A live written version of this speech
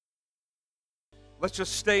Let's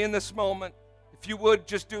just stay in this moment. If you would,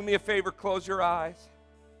 just do me a favor, close your eyes.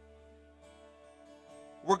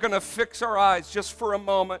 We're going to fix our eyes just for a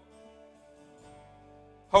moment.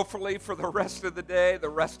 Hopefully for the rest of the day, the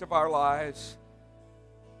rest of our lives,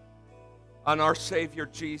 on our Savior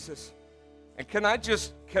Jesus. And can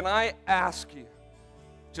I ask you,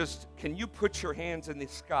 can you put your hands in the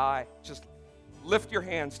sky? Just lift your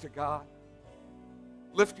hands to God.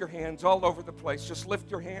 Lift your hands all over the place. Just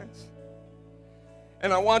lift your hands.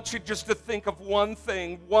 And I want you just to think of one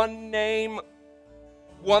thing, one name,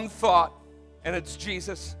 one thought, and it's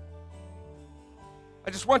Jesus. I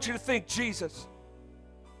just want you to think Jesus.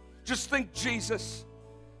 Just think Jesus.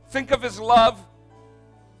 Think of his love.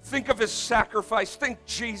 Think of his sacrifice. Think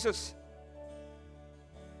Jesus.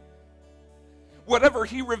 Whatever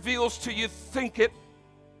he reveals to you, think it.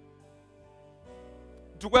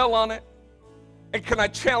 Dwell on it. And can I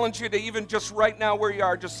challenge you to even just right now where you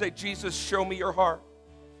are, just say, Jesus, show me your heart.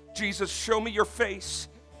 Jesus, show me your face.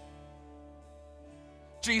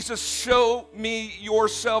 Jesus, show me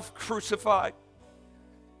yourself crucified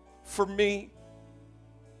for me.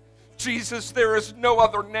 Jesus, there is no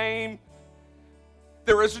other name.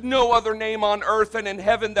 There is no other name on earth and in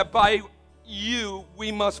heaven that by you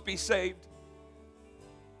we must be saved.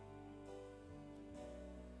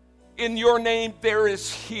 In your name there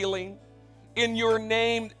is healing. In your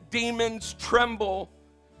name demons tremble.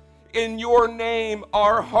 In your name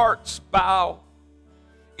our hearts bow.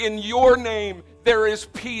 In your name there is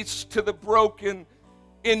peace to the broken.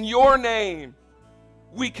 In your name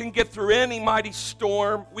we can get through any mighty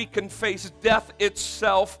storm. We can face death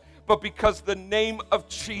itself. But because the name of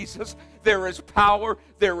Jesus, there is power.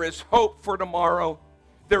 There is hope for tomorrow.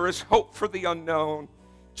 There is hope for the unknown.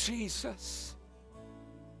 Jesus.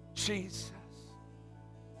 Jesus.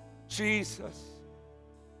 Jesus.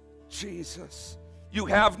 Jesus. You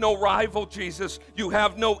have no rival, Jesus. You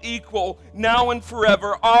have no equal. Now and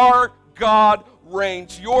forever, our God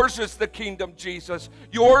reigns. Yours is the kingdom, Jesus.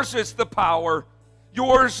 Yours is the power.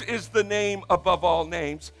 Yours is the name above all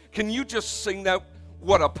names. Can you just sing that?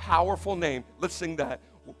 What a powerful name. Let's sing that.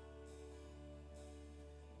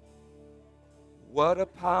 What a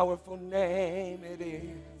powerful name it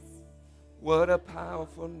is. What a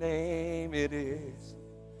powerful name it is.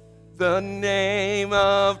 The name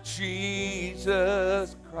of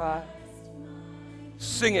Jesus Christ.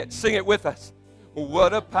 Sing it with us.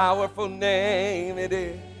 What a powerful name it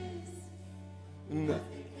is.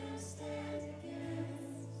 Nothing can stand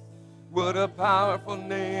against. What a powerful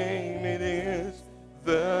name it is.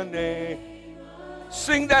 The name.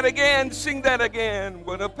 Sing that again.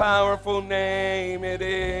 What a powerful name it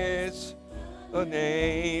is. The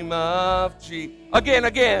name of Jesus.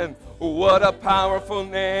 Again. What a powerful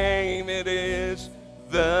name it is.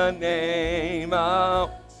 The name of.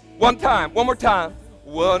 One more time.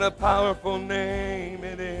 What a powerful name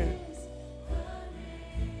it is.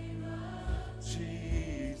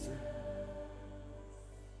 Jesus.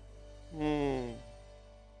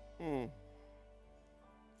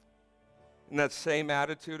 In that same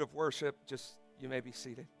attitude of worship, you may be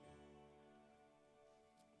seated.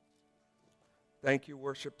 Thank you,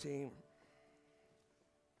 worship team.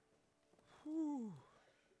 Whew.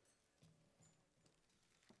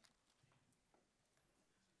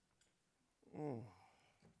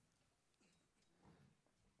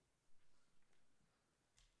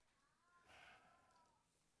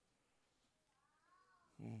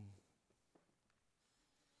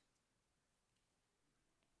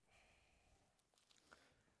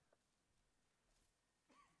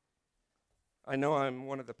 I know I'm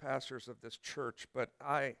one of the pastors of this church, but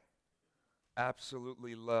I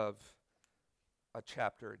absolutely love a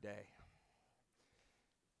chapter a day.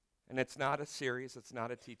 And it's not a series, it's not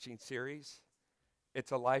a teaching series.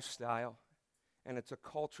 It's a lifestyle, and it's a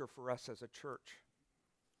culture for us as a church.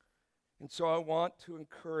 And so I want to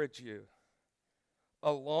encourage you,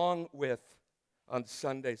 along with, on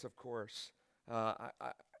Sundays, of course,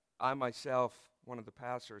 I myself, one of the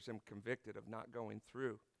pastors, am convicted of not going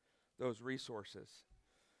through those resources.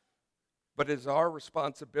 But it is our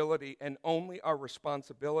responsibility, and only our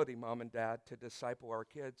responsibility, Mom and Dad, to disciple our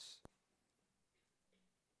kids.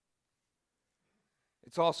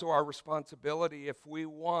 It's also our responsibility, if we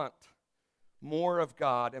want more of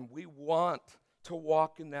God, and we want to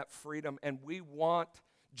walk in that freedom, and we want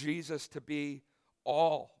Jesus to be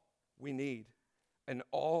all we need and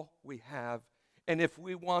all we have. And if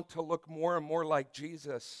we want to look more and more like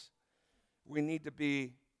Jesus, we need to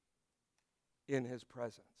be in his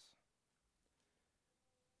presence.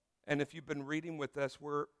 And if you've been reading with us,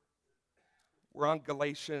 we're on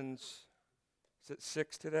Galatians, is it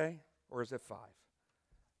 6 today, or is it 5?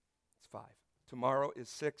 It's 5. Tomorrow is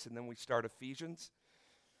 6, and then we start Ephesians.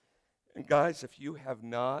 And guys, if you have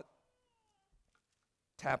not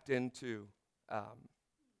tapped into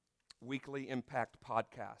Weekly Impact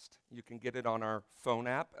Podcast, you can get it on our phone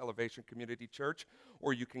app, Elevation Community Church,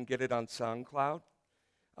 or you can get it on SoundCloud,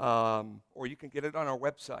 or you can get it on our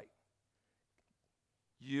website.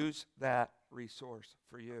 Use that resource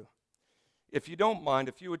for you. If you don't mind,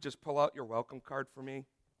 if you would just pull out your welcome card for me.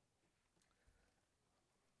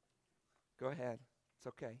 Go ahead. It's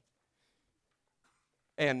okay.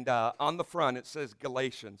 And on the front, it says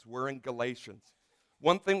Galatians. We're in Galatians.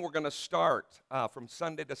 One thing we're going to start from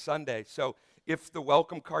Sunday to Sunday. So if the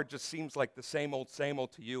welcome card just seems like the same old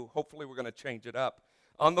to you, hopefully we're going to change it up.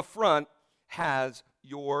 On the front has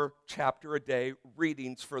your chapter a day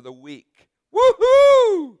readings for the week.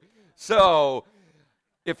 Woohoo! So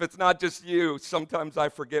if it's not just you, sometimes I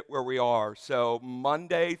forget where we are. So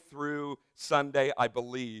Monday through Sunday, I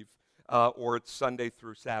believe, or it's Sunday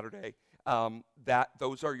through Saturday.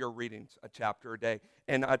 Those are your readings, a chapter a day.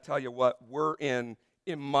 And I tell you what, we're in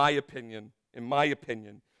my opinion,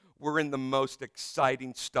 we're in the most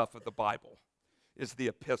exciting stuff of the Bible, is the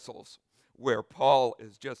epistles, where Paul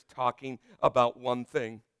is just talking about one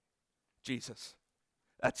thing, Jesus.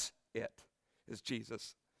 That's it, is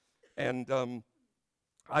Jesus. And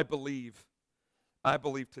I believe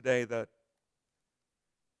today that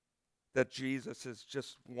Jesus is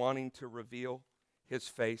just wanting to reveal his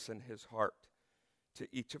face and his heart to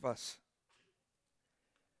each of us.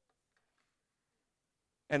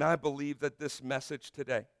 And I believe that this message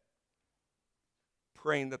today,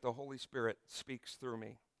 praying that the Holy Spirit speaks through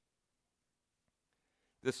me,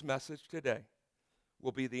 this message today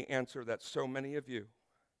will be the answer that so many of you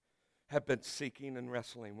have been seeking and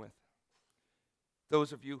wrestling with.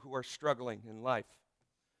 Those of you who are struggling in life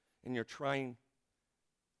and you're trying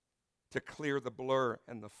to clear the blur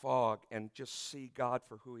and the fog and just see God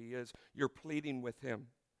for who he is, you're pleading with him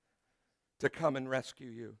to come and rescue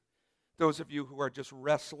you. Those of you who are just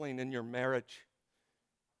wrestling in your marriage,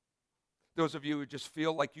 those of you who just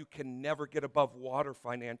feel like you can never get above water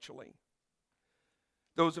financially,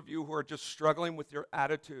 those of you who are just struggling with your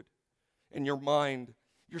attitude and your mind,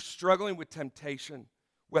 you're struggling with temptation,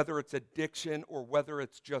 whether it's addiction or whether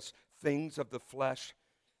it's just things of the flesh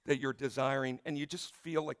that you're desiring, and you just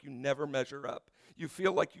feel like you never measure up. You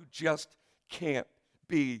feel like you just can't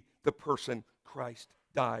be the person Christ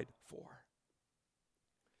died for.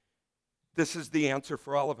 This is the answer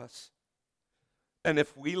for all of us. And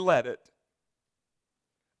if we let it,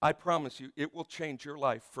 I promise you, it will change your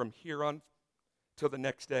life from here on till the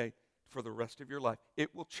next day for the rest of your life.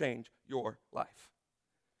 It will change your life.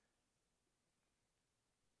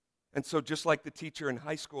 And so just like the teacher in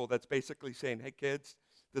high school that's basically saying, hey kids,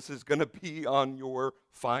 this is going to be on your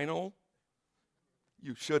final.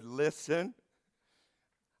 You should listen.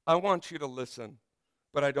 I want you to listen,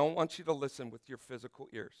 but I don't want you to listen with your physical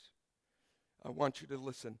ears. I want you to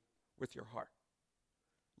listen with your heart.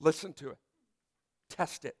 Listen to it.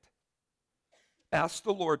 Test it. Ask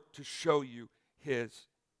the Lord to show you his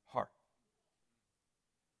heart.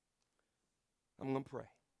 I'm going to pray.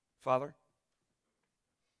 Father,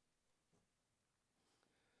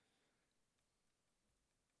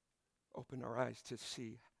 open our eyes to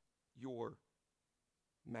see your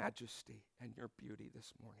majesty and your beauty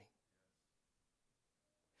this morning.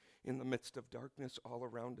 In the midst of darkness all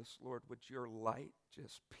around us, Lord, would your light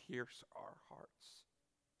just pierce our hearts?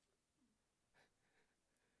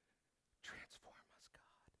 Transform us, God.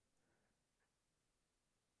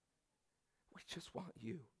 We just want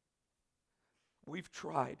you. We've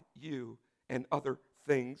tried you and other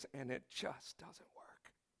things, and it just doesn't work.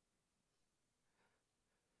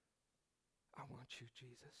 I want you,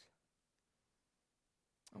 Jesus.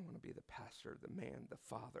 I want to be the pastor, the man, the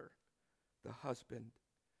father, the husband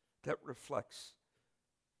that reflects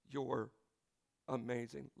your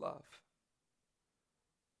amazing love,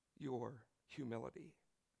 your humility,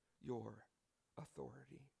 your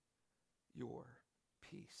authority, your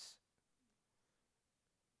peace,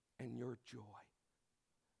 and your joy.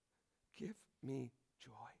 Give me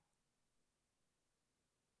joy.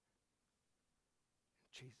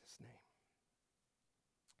 In Jesus' name.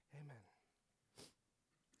 Amen.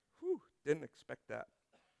 Whew, didn't expect that.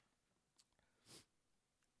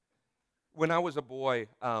 When I was a boy,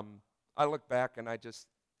 I look back and I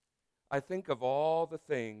think of all the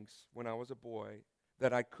things when I was a boy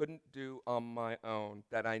that I couldn't do on my own,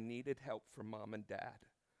 that I needed help from mom and dad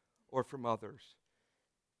or from others.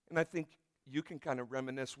 And I think you can kind of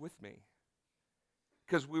reminisce with me.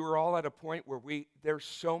 Because we were all at a point where there's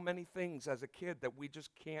so many things as a kid that we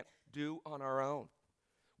just can't do on our own.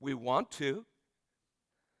 We want to.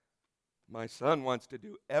 My son wants to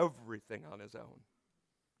do everything on his own.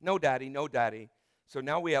 No, Daddy, no, Daddy. So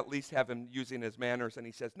now we at least have him using his manners, and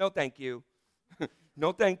he says, no, thank you.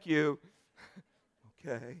 No, thank you.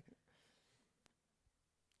 Okay.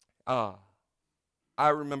 I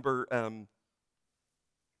remember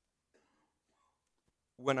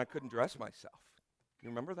when I couldn't dress myself. You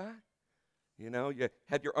remember that? You know, you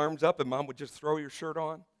had your arms up and Mom would just throw your shirt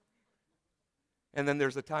on. And then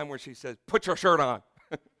there's a time where she says, put your shirt on.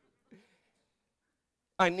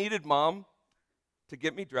 I needed Mom to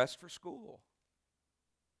get me dressed for school.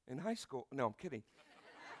 In high school. No, I'm kidding.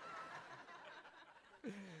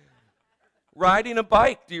 Riding a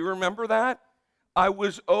bike, do you remember that? I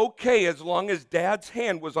was okay as long as Dad's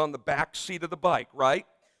hand was on the back seat of the bike, right?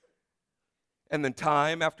 And then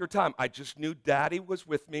time after time, I just knew Daddy was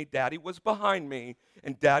with me, Daddy was behind me,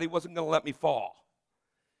 and Daddy wasn't going to let me fall.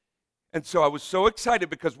 And so I was so excited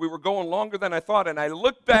because we were going longer than I thought, and I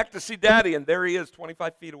looked back to see Daddy, and there he is,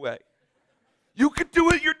 25 feet away. You can do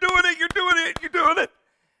it, you're doing it, you're doing it, you're doing it.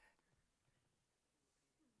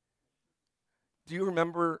 Do you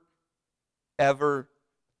remember ever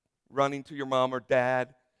running to your mom or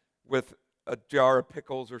dad with a jar of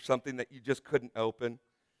pickles or something that you just couldn't open?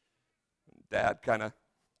 Dad kind of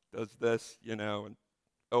does this, you know, and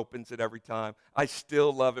opens it every time. I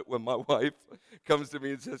still love it when my wife comes to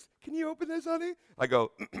me and says, can you open this, honey? I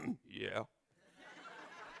go, yeah.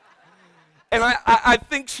 And I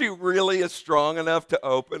think she really is strong enough to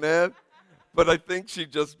open it, but I think she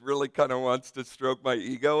just really kind of wants to stroke my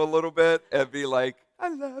ego a little bit and be like, I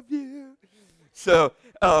love you. So,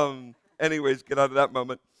 anyways, get out of that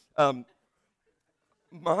moment.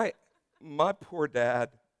 My poor dad,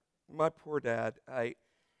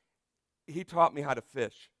 he taught me how to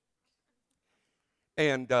fish.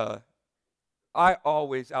 And I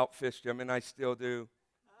always outfished him, and I still do.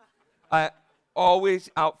 I always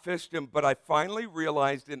outfished him, but I finally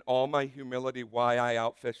realized in all my humility why I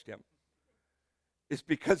outfished him. It's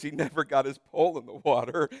because he never got his pole in the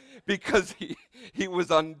water, because he was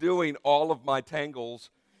undoing all of my tangles.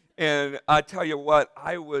 And I tell you what,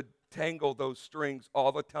 I would tangle those strings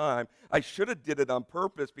all the time. I should have did it on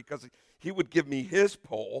purpose because he would give me his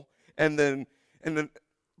pole, and then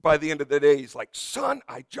by the end of the day, he's like, son,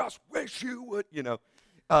 I just wish you would, you know.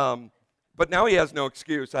 But now he has no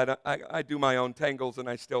excuse. I do my own tangles, and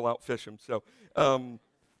I still outfish him. So,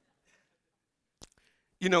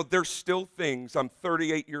 you know, there's still things. I'm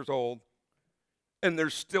 38 years old, and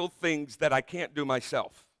there's still things that I can't do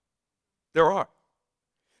myself. There are.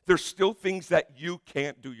 There's still things that you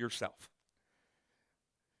can't do yourself.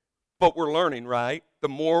 But we're learning, right? The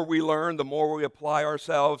more we learn, the more we apply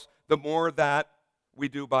ourselves, the more that we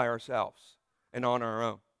do by ourselves and on our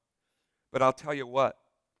own. But I'll tell you what,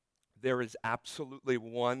 there is absolutely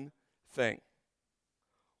one thing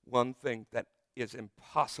that is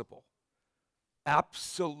impossible,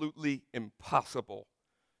 absolutely impossible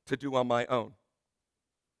to do on my own.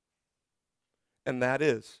 And that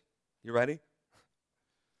is, you ready?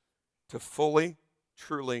 To fully,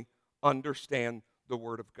 truly understand the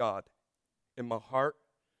Word of God in my heart,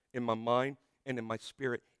 in my mind, and in my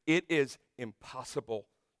spirit. It is impossible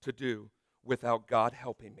to do without God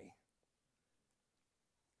helping me.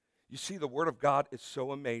 You see, the Word of God is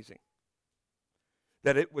so amazing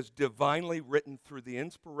that it was divinely written through the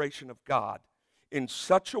inspiration of God in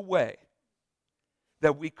such a way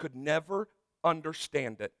that we could never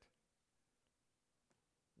understand it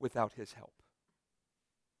without His help.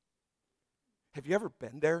 Have you ever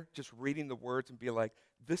been there just reading the words and be like,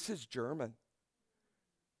 this is German?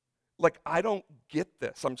 Like, I don't get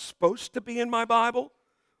this. I'm supposed to be in my Bible,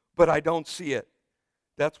 but I don't see it.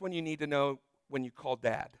 That's when you need to know when you call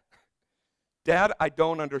Dad. Dad, I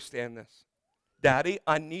don't understand this. Daddy,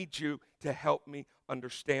 I need you to help me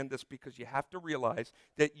understand this, because you have to realize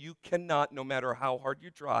that you cannot, no matter how hard you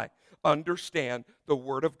try, understand the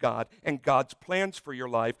Word of God and God's plans for your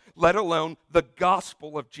life, let alone the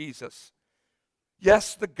gospel of Jesus.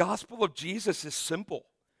 Yes, the gospel of Jesus is simple.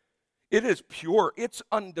 It is pure. It's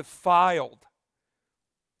undefiled.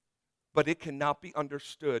 But it cannot be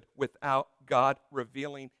understood without God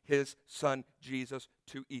revealing His Son, Jesus,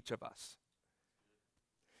 to each of us.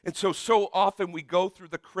 And so often we go through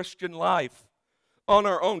the Christian life on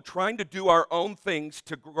our own, trying to do our own things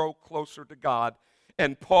to grow closer to God.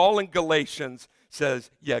 And Paul in Galatians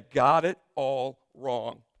says, you got it all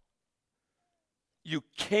wrong. You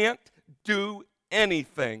can't do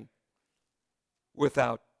anything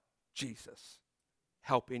without Jesus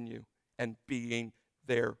helping you and being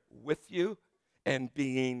there with you and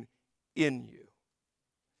being in you.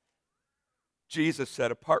 Jesus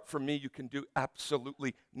said, apart from me, you can do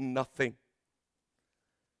absolutely nothing.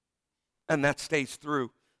 And that stays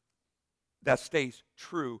true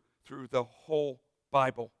through the whole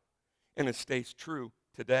Bible. And it stays true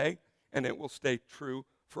today, and it will stay true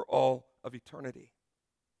for all of eternity.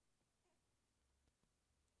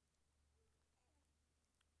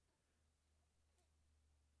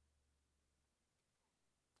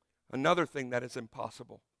 Another thing that is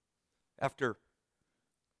impossible, after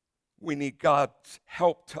we need God's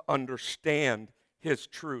help to understand His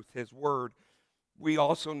truth, His word, we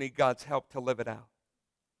also need God's help to live it out.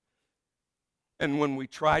 And when we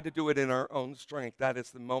try to do it in our own strength, that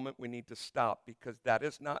is the moment we need to stop, because that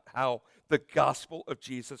is not how the gospel of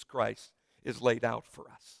Jesus Christ is laid out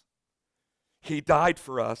for us. He died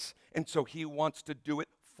for us, and so He wants to do it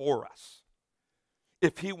for us.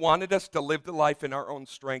 If He wanted us to live the life in our own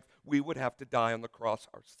strength, we would have to die on the cross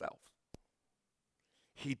ourselves.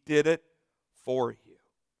 He did it for you.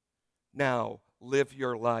 Now, live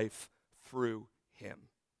your life through Him.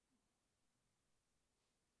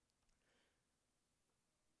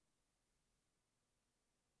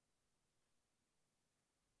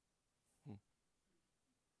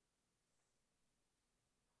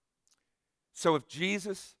 So if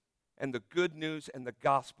Jesus and the good news and the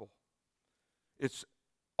gospel, it's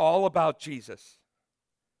all about Jesus,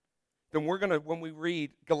 then we're going to, when we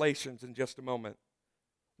read Galatians in just a moment,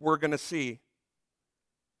 we're going to see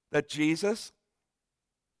that Jesus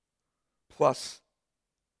plus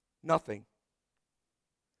nothing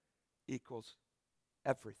equals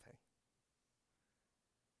everything.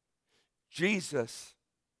 Jesus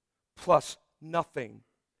plus nothing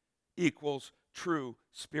equals true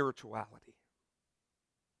spirituality.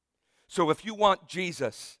 So if you want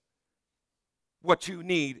Jesus, what you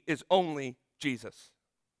need is only Jesus.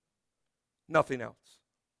 Nothing else.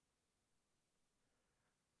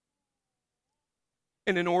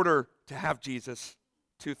 And in order to have Jesus,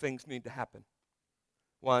 two things need to happen.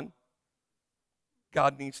 One,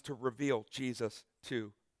 God needs to reveal Jesus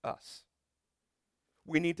to us.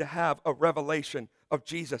 We need to have a revelation of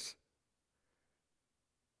Jesus.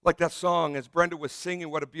 Like that song, as Brenda was singing,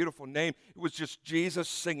 what a beautiful name. It was just Jesus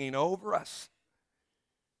singing over us,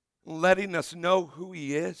 letting us know who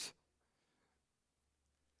He is.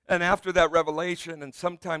 And after that revelation, and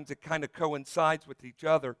sometimes it kind of coincides with each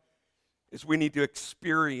other, is we need to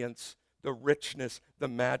experience the richness, the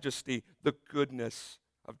majesty, the goodness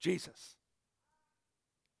of Jesus.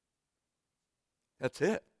 That's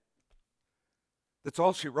it. That's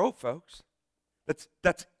all she wrote, folks. That's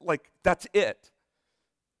it.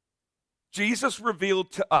 Jesus revealed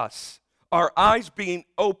to us, our eyes being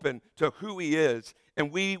open to who He is, and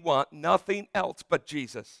we want nothing else but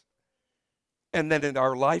Jesus. And then in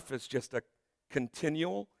our life is just a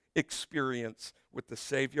continual experience with the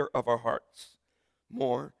Savior of our hearts.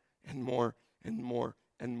 More and more and more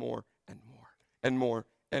and more and more and more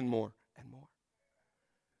and more and more.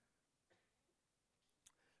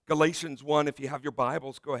 Galatians 1, if you have your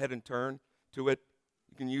Bibles, go ahead and turn to it.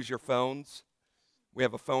 You can use your phones. We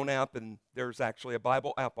have a phone app, and there's actually a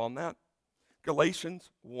Bible app on that. Galatians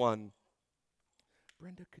 1.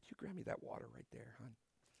 Brenda, could you grab me that water right there, hon?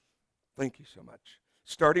 Thank you so much.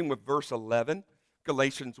 Starting with verse 11,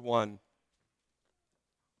 Galatians 1. I'm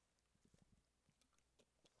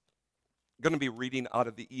going to be reading out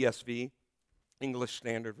of the ESV, English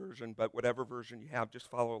Standard Version, but whatever version you have, just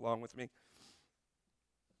follow along with me.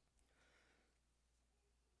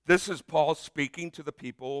 This is Paul speaking to the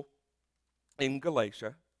people in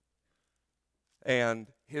Galatia, and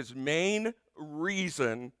his main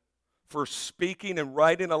reason for speaking and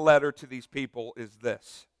writing a letter to these people is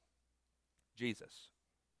this: Jesus.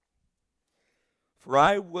 For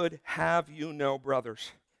I would have you know,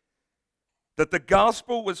 brothers, that the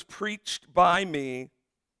gospel was preached by me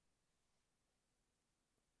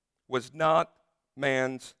was not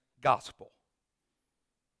man's gospel.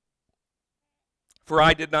 For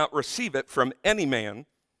I did not receive it from any man,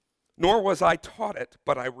 nor was I taught it,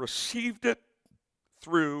 but I received it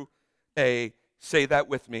through a, say that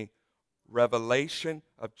with me, revelation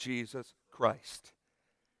of Jesus Christ.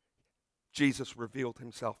 Jesus revealed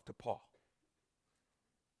Himself to Paul.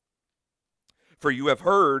 For you have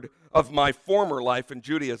heard of my former life in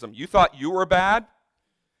Judaism. You thought you were bad?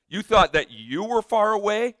 You thought that you were far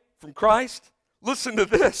away from Christ? Listen to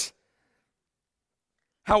this.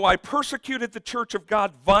 How I persecuted the church of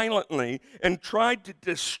God violently and tried to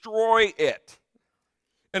destroy it.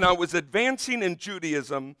 And I was advancing in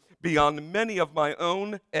Judaism beyond many of my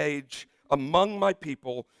own age among my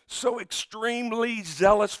people. So extremely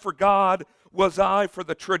zealous for God was I for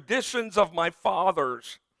the traditions of my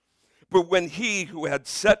fathers. But when He who had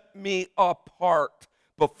set me apart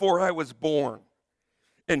before I was born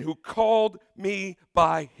and who called me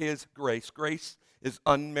by his grace. Grace is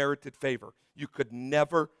unmerited favor. You could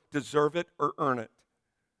never deserve it or earn it.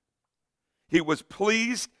 He was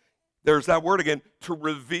pleased, there's that word again, to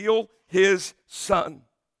reveal his Son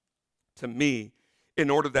to me in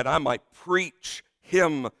order that I might preach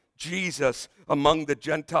him, Jesus, among the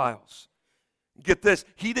Gentiles. Get this,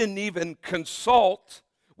 he didn't even consult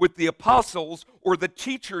with the apostles or the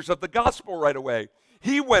teachers of the gospel right away.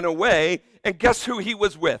 He went away, and guess who he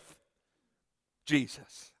was with?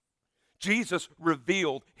 Jesus. Jesus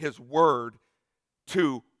revealed his word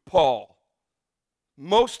to Paul.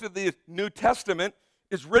 Most of the New Testament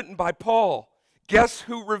is written by Paul. Guess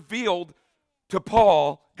who revealed to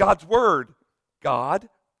Paul God's word? God,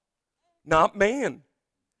 not man.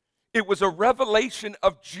 It was a revelation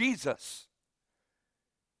of Jesus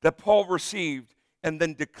that Paul received and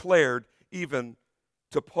then declared even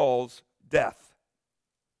to Paul's death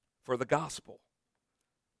for the gospel.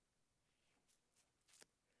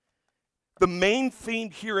 The main theme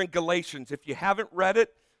here in Galatians, if you haven't read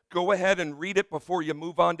it, go ahead and read it before you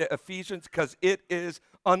move on to Ephesians, because it is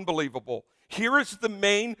unbelievable. Here is the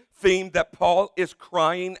main theme that Paul is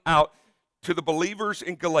crying out to the believers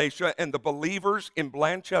in Galatia and the believers in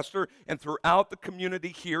Blanchester and throughout the community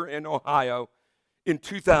here in Ohio in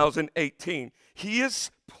 2018. He is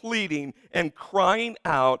pleading and crying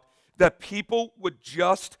out that people would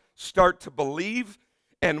just start to believe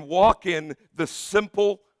and walk in the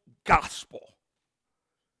simple gospel.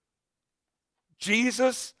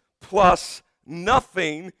 Jesus plus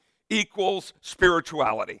nothing equals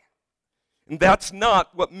spirituality. And that's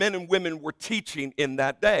not what men and women were teaching in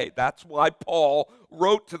that day. That's why Paul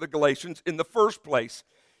wrote to the Galatians in the first place.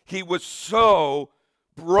 He was so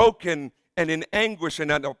broken and in anguish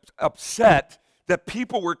and upset that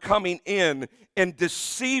people were coming in and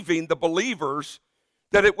deceiving the believers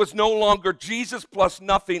that it was no longer Jesus plus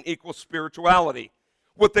nothing equals spirituality.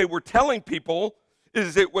 What they were telling people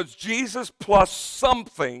is it was Jesus plus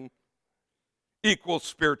something equals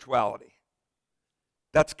spirituality.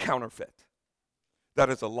 That's counterfeit. That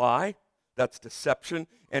is a lie. That's deception.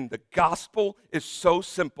 And the gospel is so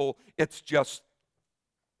simple. It's just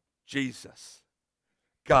Jesus.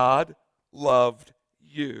 God loved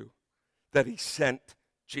you that he sent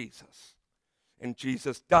Jesus. And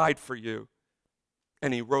Jesus died for you.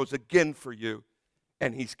 And he rose again for you.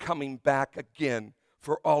 And he's coming back again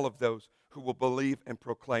for all of those who will believe and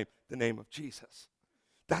proclaim the name of Jesus.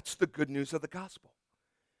 That's the good news of the gospel.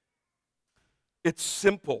 It's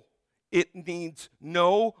simple. It needs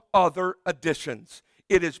no other additions.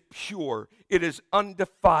 It is pure. It is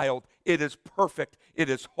undefiled. It is perfect. It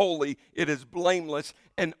is holy. It is blameless.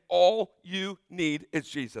 And all you need is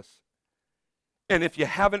Jesus. And if you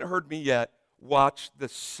haven't heard me yet, watch the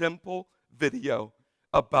simple video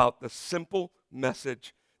about the simple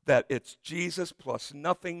message that it's Jesus plus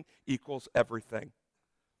nothing equals everything.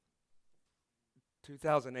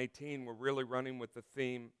 2018, we're really running with the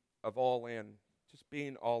theme of all in. Just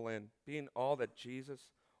being all in. Being all that Jesus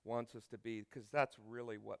wants us to be, because that's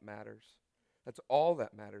really what matters. That's all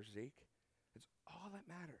that matters, Zeke. It's all that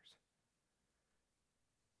matters.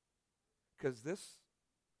 Because this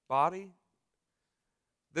body,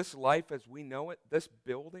 this life as we know it, this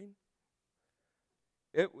building,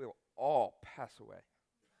 it will all pass away.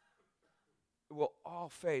 It will all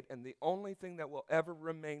fade. And the only thing that will ever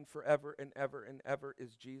remain forever and ever and ever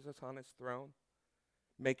is Jesus on his throne,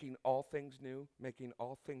 making all things new, making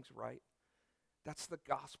all things right. That's the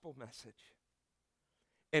gospel message.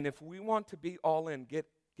 And if we want to be all in, get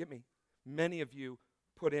me. Many of you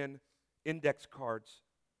put in index cards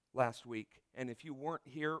last week. And if you weren't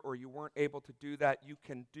here or you weren't able to do that, you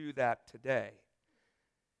can do that today.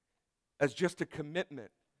 As just a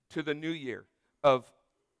commitment to the new year of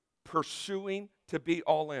pursuing to be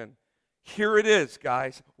all in. Here it is,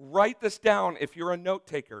 guys. Write this down if you're a note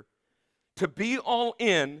taker. To be all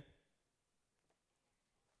in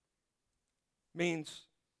means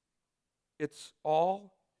it's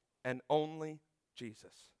all and only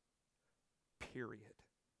Jesus. Period.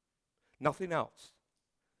 Nothing else.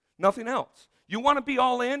 Nothing else. You want to be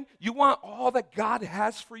all in? You want all that God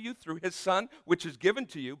has for you through his Son, which is given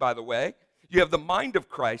to you, by the way. You have the mind of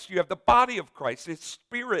Christ. You have the body of Christ, his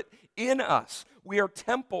Spirit in us. We are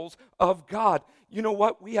temples of God. You know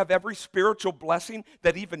what? We have every spiritual blessing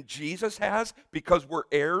that even Jesus has because we're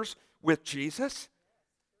heirs with Jesus.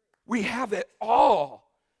 We have it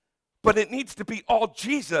all. But it needs to be all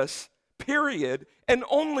Jesus, period, and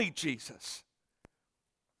only Jesus.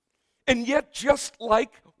 And yet, just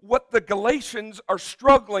like what the Galatians are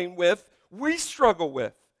struggling with, we struggle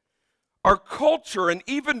with. Our culture and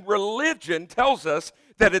even religion tells us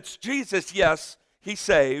that it's Jesus, yes, he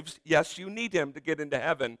saves. Yes, you need him to get into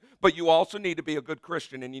heaven, but you also need to be a good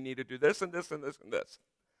Christian, and you need to do this and this and this and this.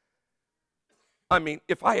 I mean,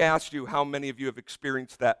 if I asked you how many of you have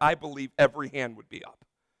experienced that, I believe every hand would be up.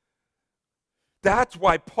 That's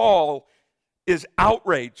why Paul is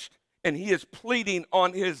outraged, and he is pleading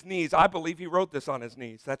on his knees. I believe he wrote this on his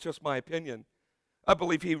knees. That's just my opinion. I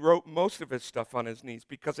believe he wrote most of his stuff on his knees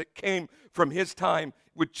because it came from his time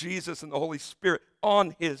with Jesus and the Holy Spirit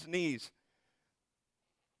on his knees.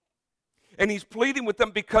 And he's pleading with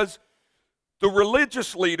them because the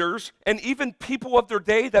religious leaders and even people of their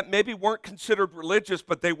day that maybe weren't considered religious,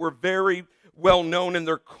 but they were very well known in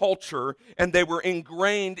their culture, and they were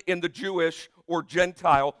ingrained in the Jewish or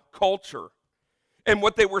Gentile culture. And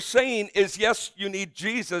what they were saying is, yes, you need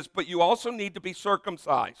Jesus, but you also need to be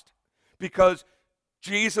circumcised because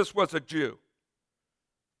Jesus was a Jew.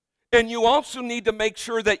 And you also need to make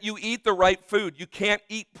sure that you eat the right food. You can't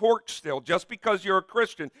eat pork still. Just because you're a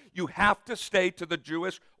Christian, you have to stay to the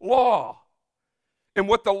Jewish law. And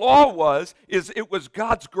what the law was, is it was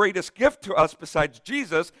God's greatest gift to us besides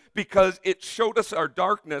Jesus because it showed us our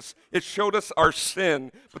darkness, it showed us our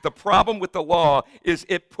sin. But the problem with the law is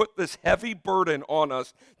it put this heavy burden on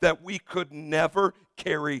us that we could never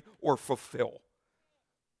carry or fulfill.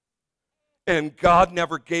 And God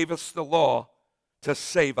never gave us the law to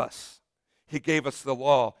save us. He gave us the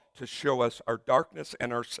law to show us our darkness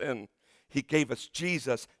and our sin. He gave us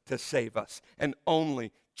Jesus to save us, and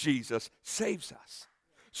only Jesus saves us.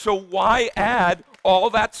 So why add all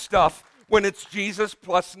that stuff when it's Jesus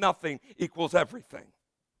plus nothing equals everything?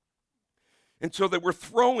 And so they were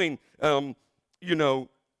throwing, all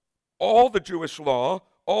the Jewish law,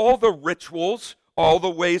 all the rituals, all the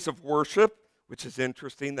ways of worship, which is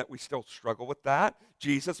interesting that we still struggle with that.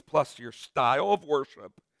 Jesus plus your style of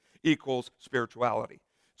worship equals spirituality.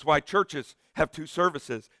 That's why churches have two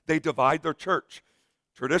services. They divide their church.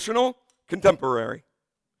 Traditional, contemporary.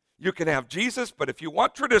 You can have Jesus, but if you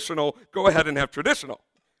want traditional, go ahead and have traditional.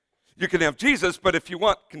 You can have Jesus, but if you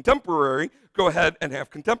want contemporary, go ahead and have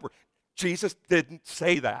contemporary. Jesus didn't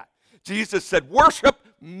say that. Jesus said, worship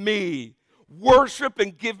me. Worship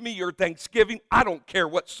and give me your thanksgiving. I don't care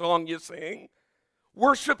what song you sing.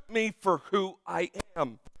 Worship me for who I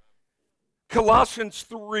am. Colossians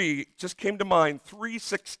 3 just came to mind,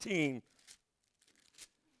 3:16. I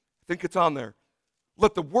think it's on there.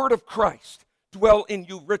 Let the word of Christ dwell in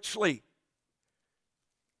you richly,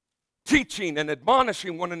 teaching and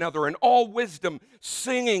admonishing one another in all wisdom,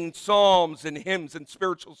 singing psalms and hymns and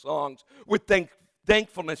spiritual songs with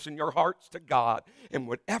thankfulness in your hearts to God. And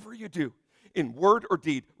whatever you do, in word or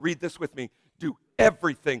deed, read this with me, do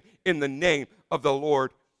everything in the name of the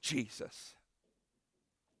Lord Jesus.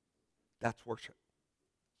 That's worship.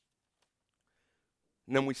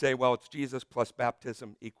 And then we say, well, it's Jesus plus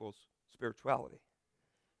baptism equals spirituality.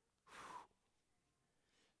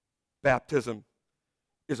 Baptism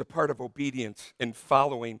is a part of obedience and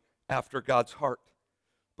following after God's heart.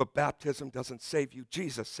 But baptism doesn't save you.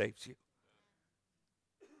 Jesus saves you.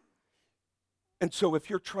 And so if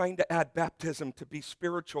you're trying to add baptism to be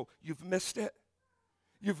spiritual, you've missed it.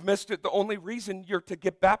 You've missed it. The only reason you're to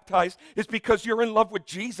get baptized is because you're in love with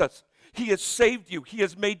Jesus. He has saved you. He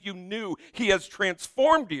has made you new. He has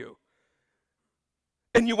transformed you.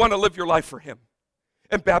 And you want to live your life for him.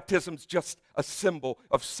 And baptism's just a symbol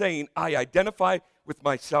of saying, I identify with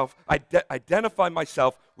myself, identify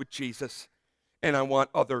myself with Jesus, and I want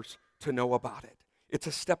others to know about it. It's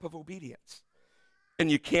a step of obedience.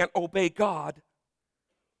 And you can't obey God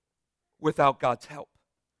without God's help.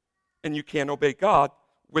 And you can't obey God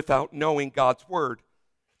without knowing God's word.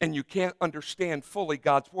 And you can't understand fully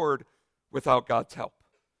God's word without God's help.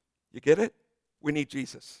 You get it? We need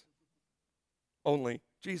Jesus. Only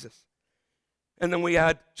Jesus. And then we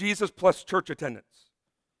add Jesus plus church attendance.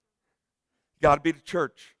 Got to be to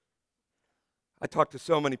church. I talk to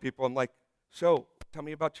so many people. I'm like, so tell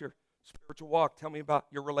me about your spiritual walk. Tell me about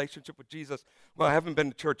your relationship with Jesus. Well, I haven't been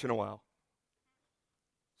to church in a while.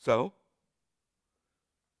 So?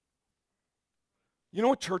 You know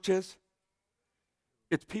what church is?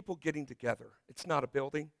 It's people getting together. It's not a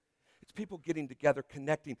building. It's people getting together,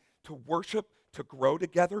 connecting to worship, to grow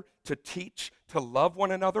together, to teach, to love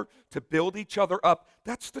one another, to build each other up.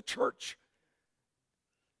 That's the church.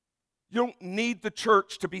 You don't need the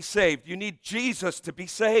church to be saved. You need Jesus to be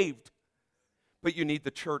saved. But you need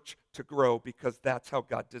the church to grow because that's how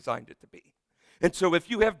God designed it to be. And so if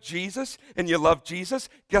you have Jesus and you love Jesus,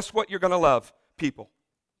 guess what you're going to love? People.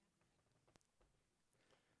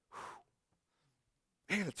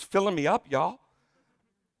 Man, it's filling me up, y'all.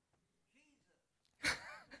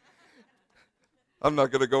 I'm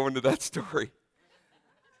not going to go into that story.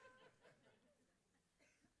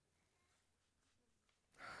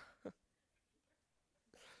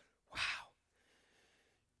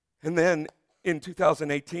 And then in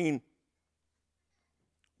 2018,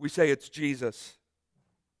 we say it's Jesus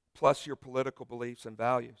plus your political beliefs and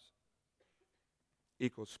values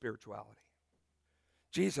equals spirituality.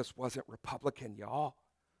 Jesus wasn't Republican, y'all.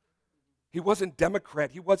 He wasn't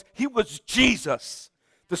Democrat. He was Jesus,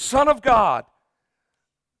 the Son of God.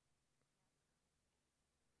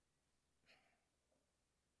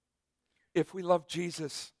 If we love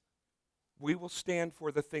Jesus, we will stand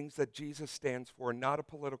for the things that Jesus stands for, not a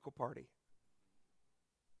political party.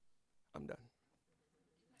 I'm done.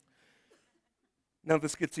 Now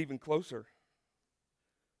this gets even closer.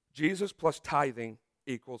 Jesus plus tithing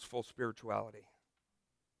equals full spirituality.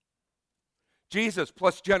 Jesus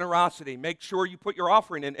plus generosity. Make sure you put your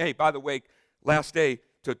offering in. Hey, by the way, last day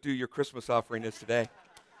to do your Christmas offering is today.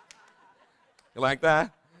 You like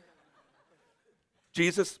that?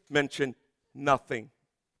 Jesus mentioned nothing,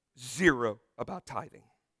 zero about tithing.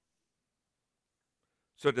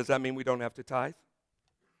 So does that mean we don't have to tithe?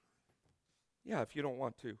 Yeah, if you don't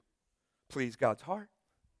want to please God's heart.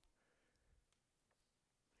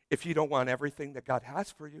 If you don't want everything that God has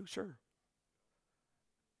for you, sure.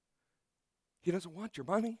 He doesn't want your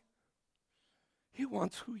money. He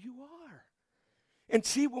wants who you are. And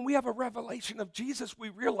see, when we have a revelation of Jesus, we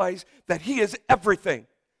realize that He is everything.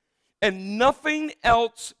 And nothing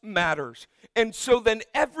else matters. And so then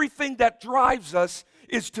everything that drives us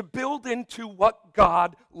is to build into what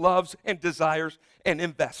God loves and desires and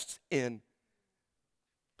invests in.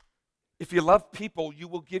 If you love people, you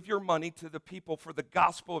will give your money to the people for the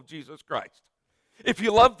gospel of Jesus Christ. If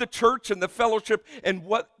you love the church and the fellowship and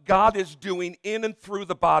what God is doing in and through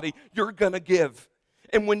the body, you're going to give.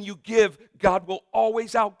 And when you give, God will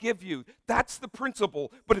always outgive you. That's the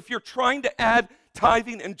principle. But if you're trying to add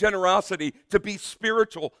tithing and generosity to be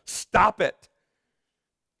spiritual, stop it.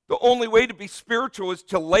 The only way to be spiritual is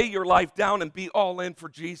to lay your life down and be all in for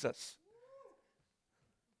Jesus.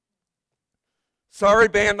 Sorry,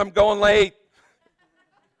 band, I'm going late.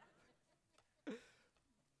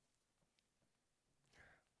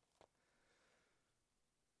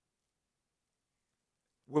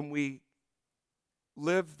 When we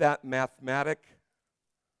live that mathematic,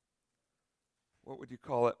 what would you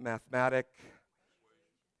call it? Mathematic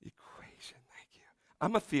equation. Thank you.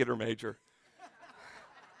 I'm a theater major.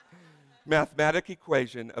 Mathematic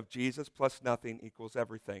equation of Jesus plus nothing equals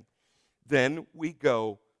everything. Then we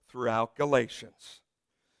go throughout Galatians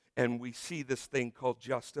and we see this thing called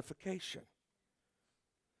justification.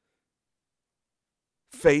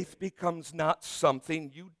 Faith becomes not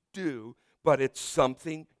something you do, but it's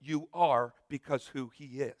something you are because who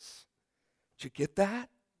He is. Did you get that?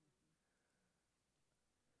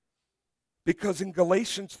 Because in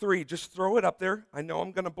Galatians 3, just throw it up there. I know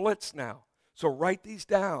I'm going to blitz now. So write these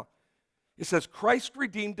down. It says, Christ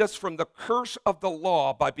redeemed us from the curse of the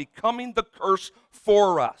law by becoming the curse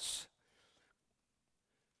for us,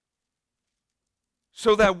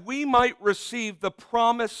 so that we might receive the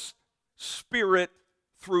promised Spirit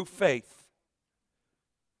through faith.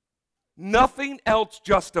 Nothing else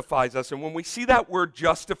justifies us. And when we see that word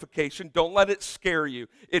justification, don't let it scare you.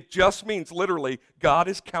 It just means literally, God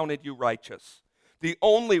has counted you righteous. The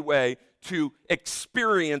only way to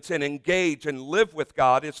experience and engage and live with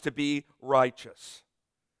God is to be righteous.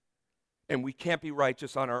 And we can't be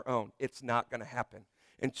righteous on our own. It's not going to happen.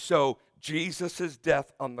 And so Jesus'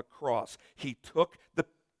 death on the cross, He took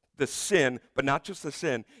the sin, but not just the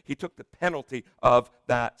sin, He took the penalty of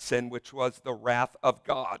that sin, which was the wrath of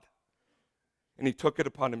God. And He took it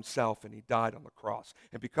upon Himself, and He died on the cross.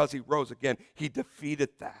 And because He rose again, He defeated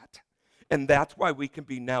that. And that's why we can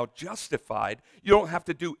be now justified. You don't have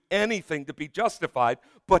to do anything to be justified,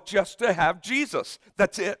 but just to have Jesus.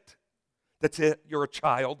 That's it. That's it. You're a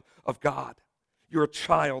child of God. You're a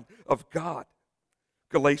child of God.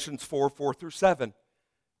 Galatians 4:4-7.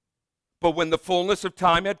 But when the fullness of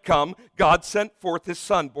time had come, God sent forth His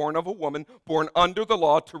Son, born of a woman, born under the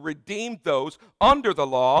law, to redeem those under the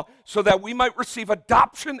law, so that we might receive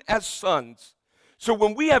adoption as sons. So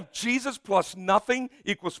when we have Jesus plus nothing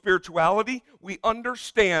equals spirituality, we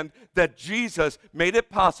understand that Jesus made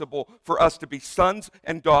it possible for us to be sons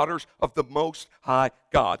and daughters of the Most High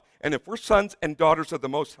God. And if we're sons and daughters of the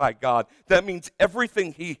Most High God, that means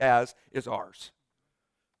everything He has is ours.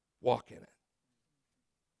 Walk in it.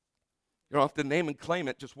 You don't have to name and claim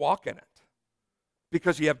it, just walk in it.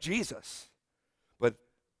 Because you have Jesus. But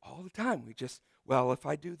all the time we just, well, if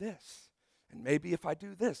I do this, and maybe if I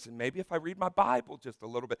do this, and maybe if I read my Bible just a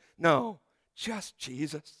little bit. No, just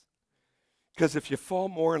Jesus. Because if you fall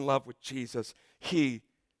more in love with Jesus, He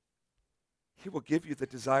will give you the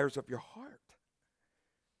desires of your heart.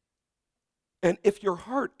 And if your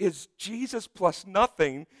heart is Jesus plus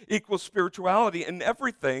nothing equals spirituality and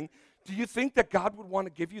everything, do you think that God would want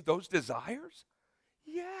to give you those desires?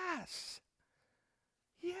 Yes.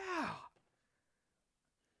 Yeah.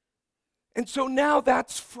 And so now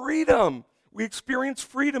that's freedom. We experience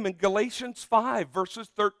freedom in Galatians 5, verses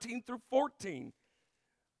 13 through 14.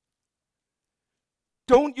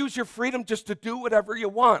 Don't use your freedom just to do whatever you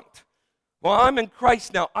want. Well, I'm in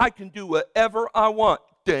Christ now. I can do whatever I want.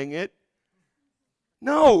 Dang it.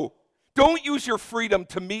 No. Don't use your freedom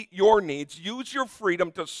to meet your needs. Use your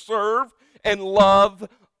freedom to serve and love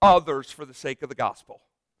others for the sake of the gospel.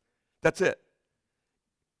 That's it.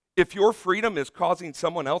 If your freedom is causing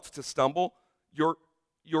someone else to stumble,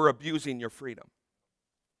 you're abusing your freedom.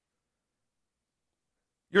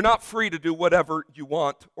 You're not free to do whatever you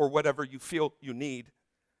want or whatever you feel you need.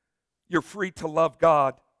 You're free to love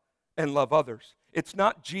God and love others. It's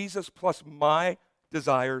not Jesus plus my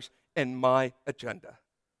desires and my agenda.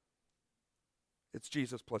 It's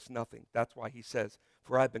Jesus plus nothing. That's why he says,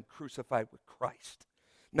 "For I've been crucified with Christ.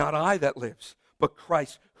 Not I that lives, but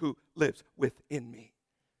Christ who lives within me.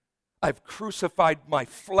 I've crucified my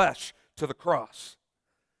flesh to the cross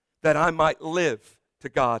that I might live to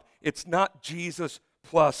God." It's not Jesus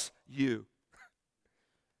plus you.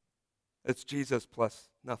 It's Jesus plus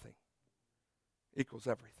nothing equals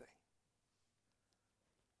everything.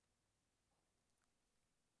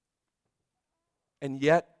 And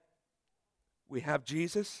yet, we have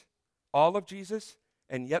Jesus, all of Jesus,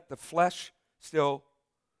 and yet the flesh still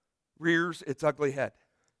rears its ugly head.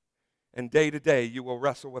 And day to day, you will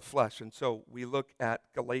wrestle with flesh. And so we look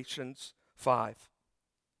at Galatians 5.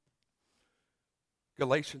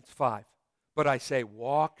 Galatians 5. But I say,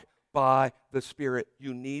 walk by the Spirit.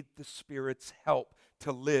 You need the Spirit's help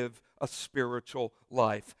to live a spiritual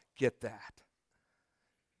life. Get that.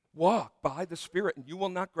 Walk by the Spirit, and you will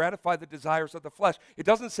not gratify the desires of the flesh. It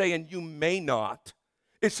doesn't say, and you may not.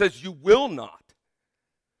 It says, you will not.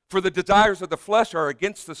 For the desires of the flesh are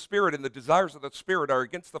against the Spirit, and the desires of the Spirit are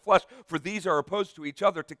against the flesh. For these are opposed to each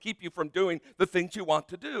other to keep you from doing the things you want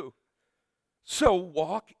to do. So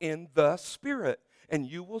walk in the Spirit, and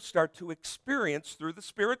you will start to experience, through the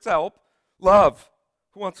Spirit's help, love.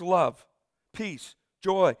 Who wants love? Peace,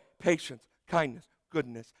 joy, patience, kindness,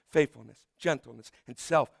 goodness, faithfulness, gentleness, and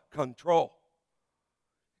self-control.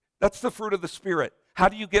 That's the fruit of the Spirit. How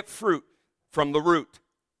do you get fruit? From the root.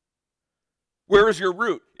 Where is your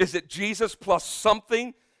root? Is it Jesus plus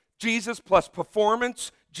something? Jesus plus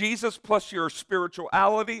performance? Jesus plus your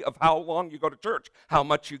spirituality of how long you go to church, how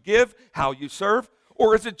much you give, how you serve?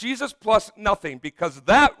 Or is it Jesus plus nothing? Because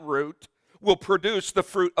that root will produce the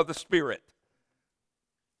fruit of the Spirit.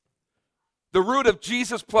 The root of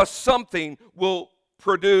Jesus plus something will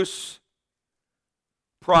produce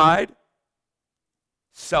pride,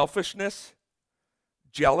 selfishness,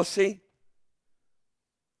 jealousy,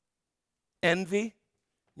 envy.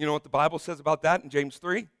 You know what the Bible says about that in James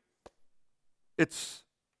 3? It's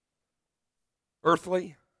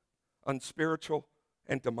earthly, unspiritual,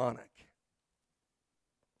 and demonic.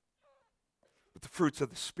 But the fruits of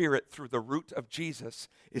the Spirit through the root of Jesus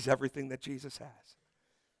is everything that Jesus has.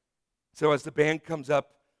 So as the band comes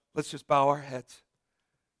up, let's just bow our heads.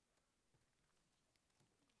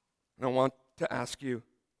 And I want to ask you,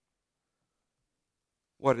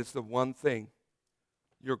 what is the one thing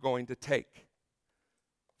you're going to take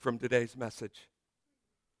from today's message?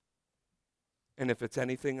 And if it's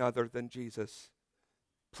anything other than Jesus,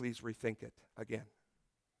 please rethink it again.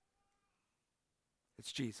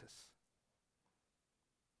 It's Jesus.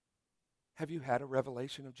 Have you had a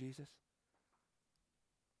revelation of Jesus?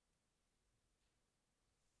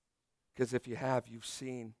 Because if you have, you've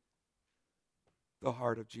seen the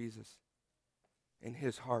heart of Jesus. And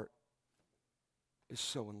his heart is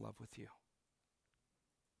so in love with you.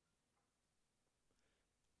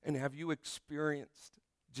 And have you experienced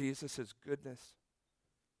Jesus' goodness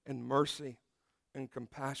and mercy and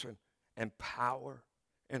compassion and power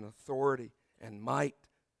and authority and might?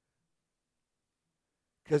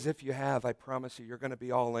 Because if you have, I promise you, you're going to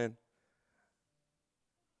be all in.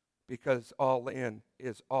 Because all in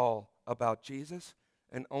is all about Jesus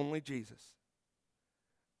and only Jesus.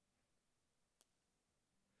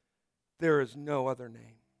 There is no other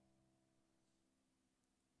name.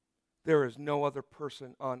 There is no other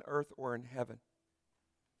person on earth or in heaven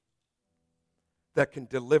that can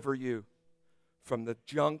deliver you from the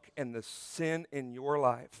junk and the sin in your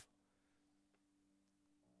life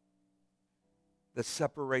that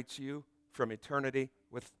separates you from eternity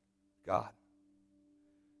with God.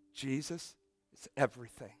 Jesus is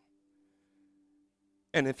everything.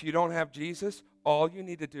 And if you don't have Jesus, all you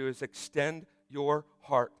need to do is extend your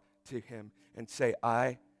heart to him and say,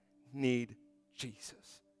 I need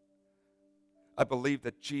Jesus. I believe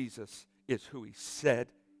that Jesus is who he said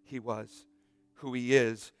he was, who he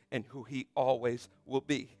is, and who he always will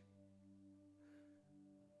be.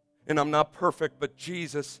 And I'm not perfect, but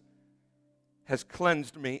Jesus has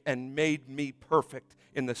cleansed me and made me perfect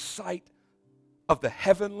in the sight of the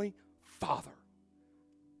Heavenly Father.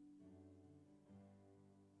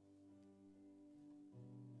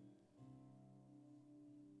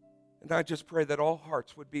 And I just pray that all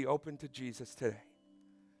hearts would be open to Jesus today.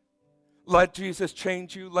 Let Jesus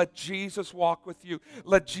change you. Let Jesus walk with you.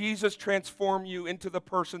 Let Jesus transform you into the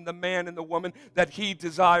person, the man and the woman that he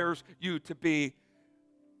desires you to be.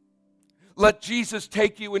 Let Jesus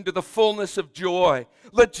take you into the fullness of joy.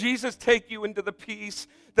 Let Jesus take you into the peace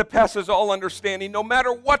that passes all understanding. No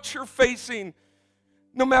matter what you're facing,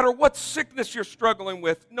 no matter what sickness you're struggling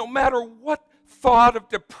with, no matter what thought of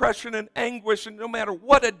depression and anguish, and no matter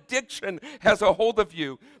what addiction has a hold of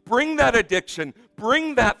you, bring that addiction,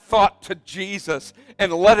 bring that thought to Jesus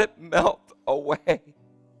and let it melt away.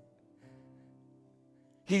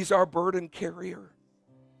 He's our burden carrier.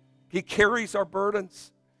 He carries our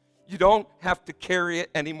burdens. You don't have to carry it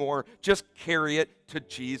anymore. Just carry it to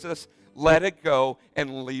Jesus. Let it go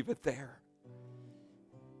and leave it there.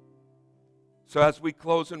 So as we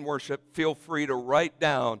close in worship, feel free to write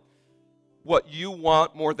down what you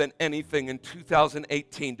want more than anything in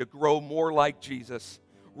 2018 to grow more like Jesus.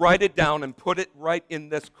 Write it down and put it right in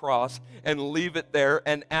this cross and leave it there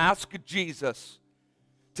and ask Jesus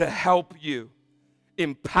to help you,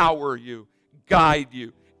 empower you, guide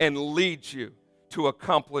you, and lead you to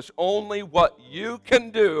accomplish only what you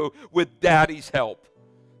can do with Daddy's help.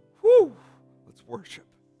 Whew! Let's worship.